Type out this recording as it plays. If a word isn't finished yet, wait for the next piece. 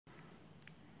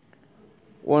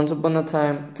Once upon a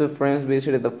time, two friends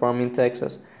visited a farm in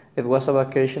Texas. It was a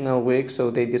vacational week,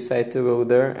 so they decided to go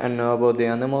there and know about the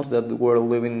animals that were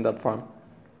living in that farm.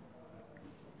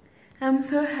 I'm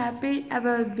so happy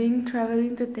about being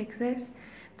traveling to Texas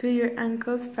to your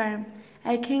uncle's farm.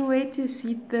 I can't wait to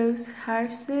see those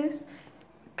horses,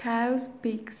 cows,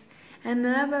 pigs, and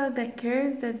know about the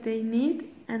cares that they need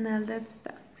and all that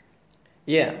stuff.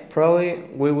 Yeah, probably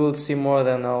we will see more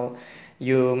than all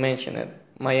you mentioned it.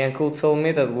 My uncle told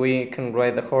me that we can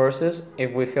ride the horses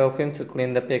if we help him to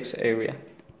clean the pigs area.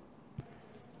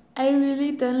 I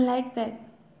really don't like that.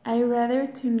 I'd rather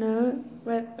to know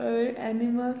what other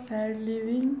animals are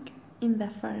living in the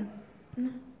farm.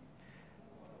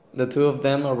 The two of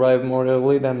them arrived more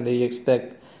early than they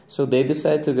expect, so they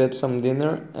decide to get some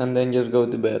dinner and then just go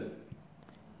to bed.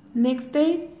 Next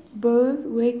day, both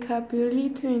wake up early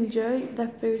to enjoy the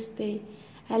first day.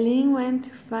 Aline went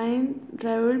to find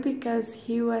Raul because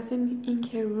he wasn't in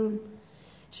her room.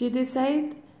 She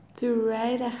decided to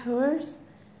ride a horse,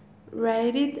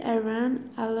 ride it around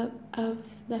all of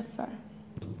the farm.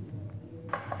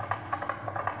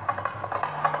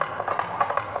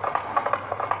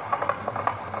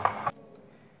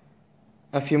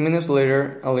 A few minutes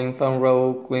later, Aline found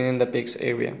Raul cleaning the pigs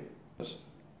area.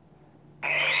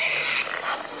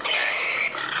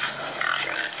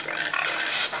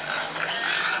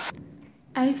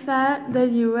 I thought that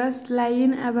you was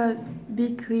lying about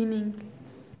be cleaning.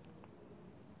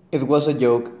 It was a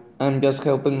joke. I'm just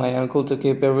helping my uncle to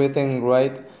keep everything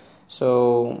right,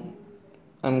 so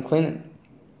I'm cleaning.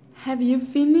 Have you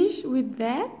finished with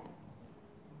that?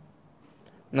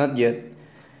 Not yet.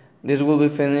 This will be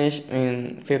finished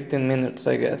in 15 minutes,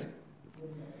 I guess.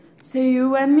 So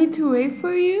you want me to wait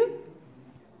for you?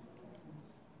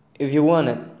 If you want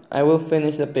it, I will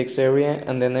finish the pigs area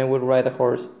and then I will ride a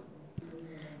horse.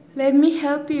 Let me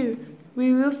help you.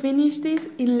 We will finish this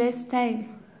in less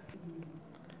time.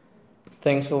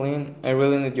 Thanks, Aline. I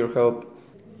really need your help.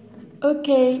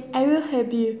 Okay, I will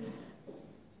help you.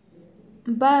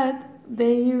 But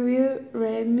then you will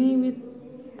ride me with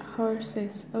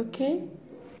horses, okay?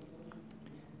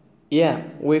 Yeah,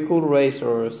 we could race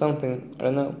or something. I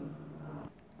don't know.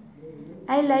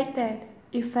 I like that.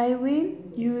 If I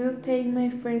win, you will take my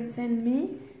friends and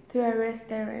me to a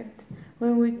restaurant.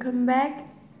 When we come back,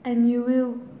 and you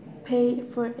will pay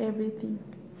for everything.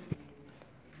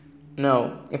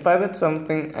 No, if I bet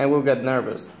something, I will get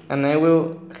nervous, and I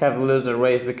will have lose the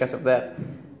race because of that.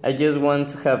 I just want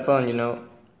to have fun, you know.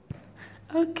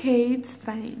 Okay, it's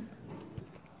fine.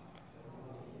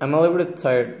 I'm a little bit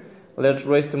tired. Let's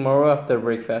race tomorrow after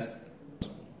breakfast.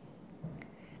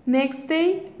 Next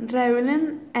day, Raul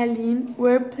and Aline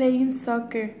were playing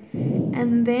soccer,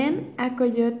 and then a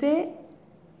coyote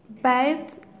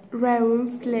bit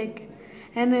Raul's leg,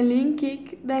 and Aline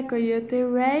kicked the coyote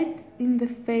right in the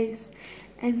face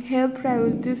and helped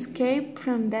Raul to escape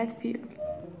from that field.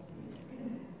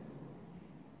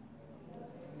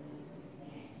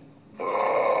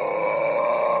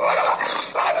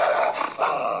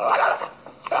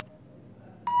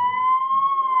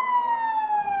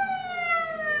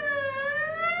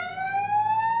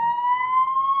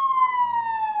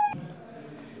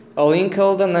 Aline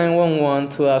called the 911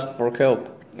 to ask for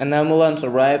help. An ambulance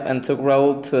arrived and took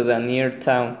Raul to the near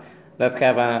town that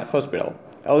have a hospital.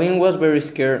 Aline was very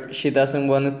scared. She doesn't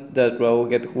want that Raul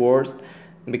get worse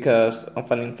because of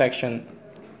an infection.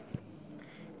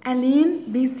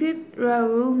 Aline visited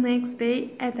Raul next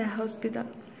day at the hospital.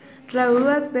 Raul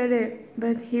was better,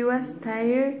 but he was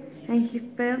tired and he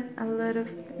felt a lot of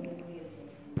pain.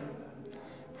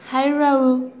 Hi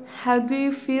Raul, how do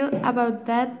you feel about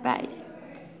that bite?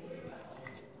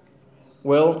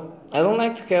 Well, I don't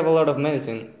like to have a lot of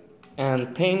medicine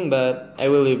and pain, but I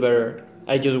will be better.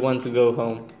 I just want to go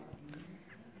home.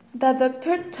 The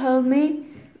doctor told me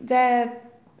that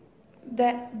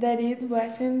it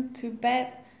wasn't too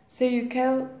bad, so you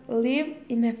can leave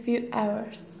in a few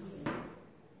hours.